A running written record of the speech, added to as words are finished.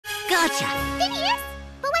Gotcha. Phineas,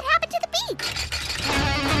 but what happened to the beach?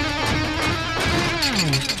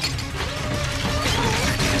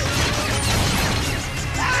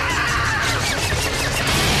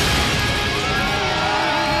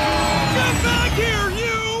 Get back here,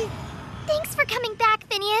 you! Thanks for coming back,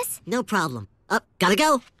 Phineas. No problem. Up, gotta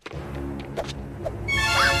go.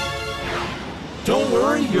 Don't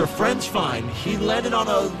worry, your friend's fine. He landed on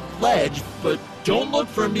a ledge, but don't look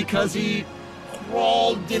for him because he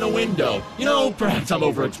crawled in a window. You know, perhaps I'm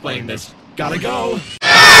over-explaining this. Gotta go. Explore!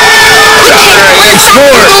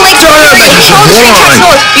 Control the street tracks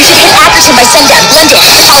north. You should hit Atherton by sundown. Blend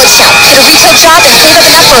in. Follow south. Hit a retail shop and clear the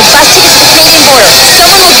path for about 6 to the Canadian border.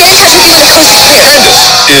 Someone will get in touch with you when the coast is clear.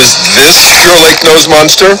 Is this your lake nose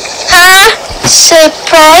monster? Huh?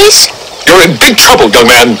 Surprise? You're in big trouble,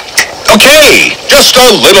 young man. Okay, just a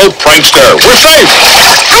little prankster. We're safe.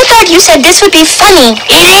 I thought you said this would be funny.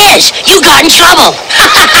 It is. You got in trouble.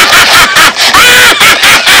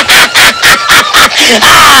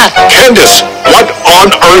 Candace, what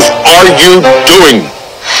on earth are you doing?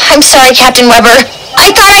 I'm sorry, Captain Weber.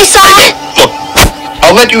 I thought I saw... Look,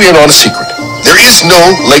 I'll let you in on a secret. There is no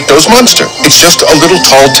lake nose monster. It's just a little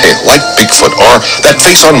tall tail, like Bigfoot or that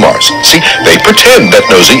face on Mars. See, they pretend that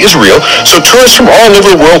Nosy is real, so tourists from all over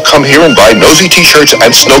the world come here and buy Nosy t-shirts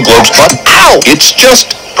and snow globes, but ow, it's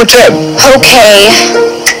just pretend. Okay.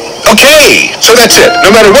 Okay, so that's it.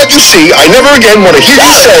 No matter what you see, I never again want to hear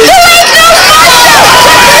you say...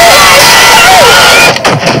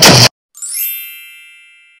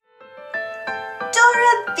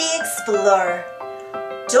 Dora the Explorer.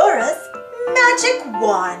 Dora's Magic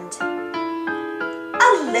Wand. A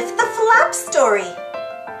Lift the Flap story.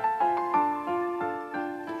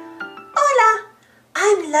 Hola,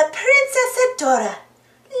 I'm La Princesa Dora.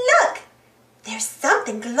 Look, there's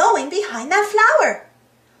something glowing behind that flower.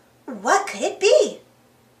 What could it be?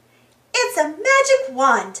 It's a magic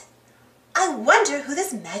wand. I wonder who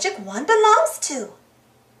this magic wand belongs to.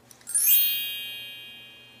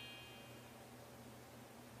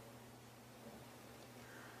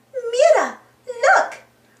 Mira, look!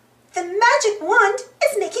 The magic wand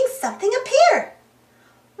is making something appear.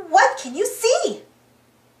 What can you see?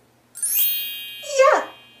 Yeah,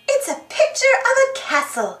 it's a picture of a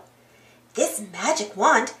castle. This magic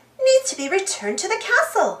wand needs to be returned to the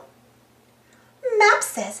castle. Map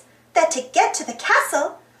says that to get to the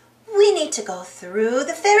castle, we need to go through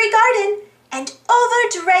the fairy garden and over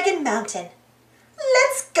Dragon Mountain.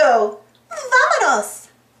 Let's go! Vámonos!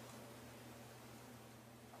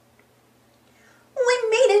 We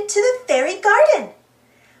made it to the fairy garden.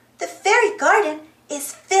 The fairy garden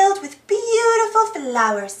is filled with beautiful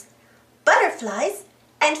flowers, butterflies,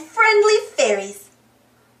 and friendly fairies.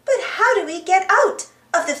 But how do we get out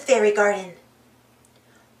of the fairy garden?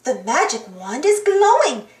 The magic wand is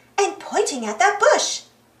glowing and pointing at that bush.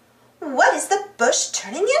 What is the bush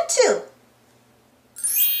turning into?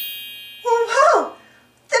 Whoa!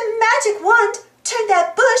 The magic wand turned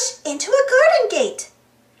that bush into a garden gate.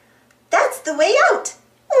 That's the way out.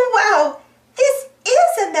 Wow! This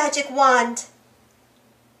is a magic wand.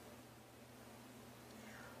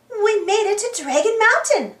 We made it to Dragon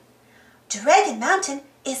Mountain. Dragon Mountain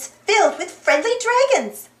is filled with friendly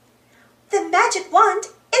dragons. The magic wand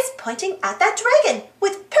is pointing at that dragon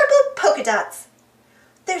with purple polka dots.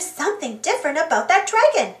 There's something different about that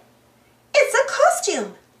dragon. It's a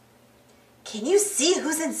costume. Can you see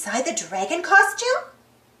who's inside the dragon costume?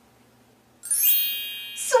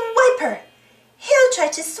 Swiper. He'll try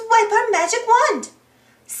to swipe our magic wand.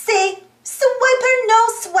 Say, Swiper, no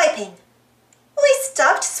swiping. We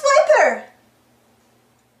stopped Swiper.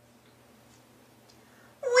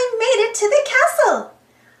 We made it to the castle.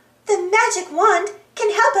 The magic wand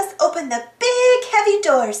can help us open the big heavy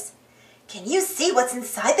doors. Can you see what's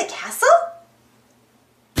inside the castle?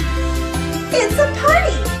 It's a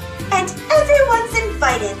party, and everyone's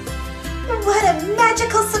invited. What a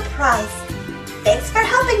magical surprise. Thanks for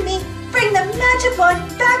helping me bring the magic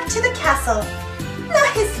wand back to the castle.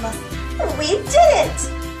 Lahismos, we did it!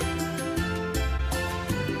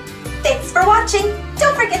 Thanks for watching.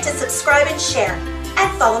 Don't forget to subscribe and share.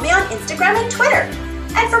 And follow me on Instagram and Twitter.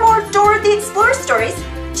 And for more Dora the Explorer stories,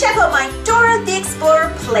 check out my Dora the Explorer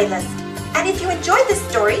playlist. And if you enjoyed this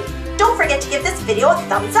story, don't forget to give this video a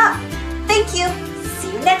thumbs up. Thank you.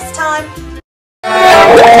 See you next time.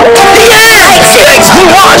 Thanks for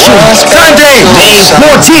watching Sunday, May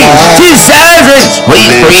 14th to Saturday. Wait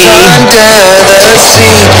for you. Under the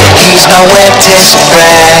sea. he's my wettest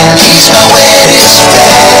friend. He's my wettest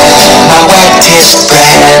friend. My wettest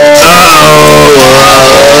friend.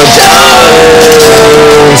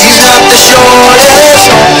 He's not the shortest,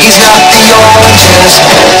 he's not the oldest,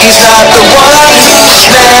 he's not the one who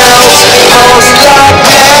smells most like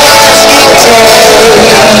yesterday.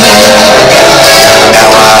 Now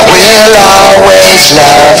I will always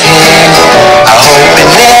love him, I hope it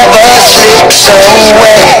never slips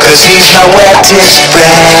away, 'cause he's my wettest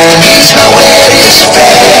friend. He's my wettest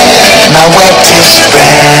friend. My wettest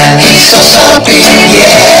friend. He's so sloppy,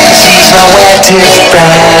 yes. He's my wettest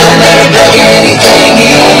friend. Don't let him rub anything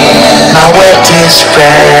in. My wettest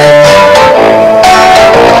friend.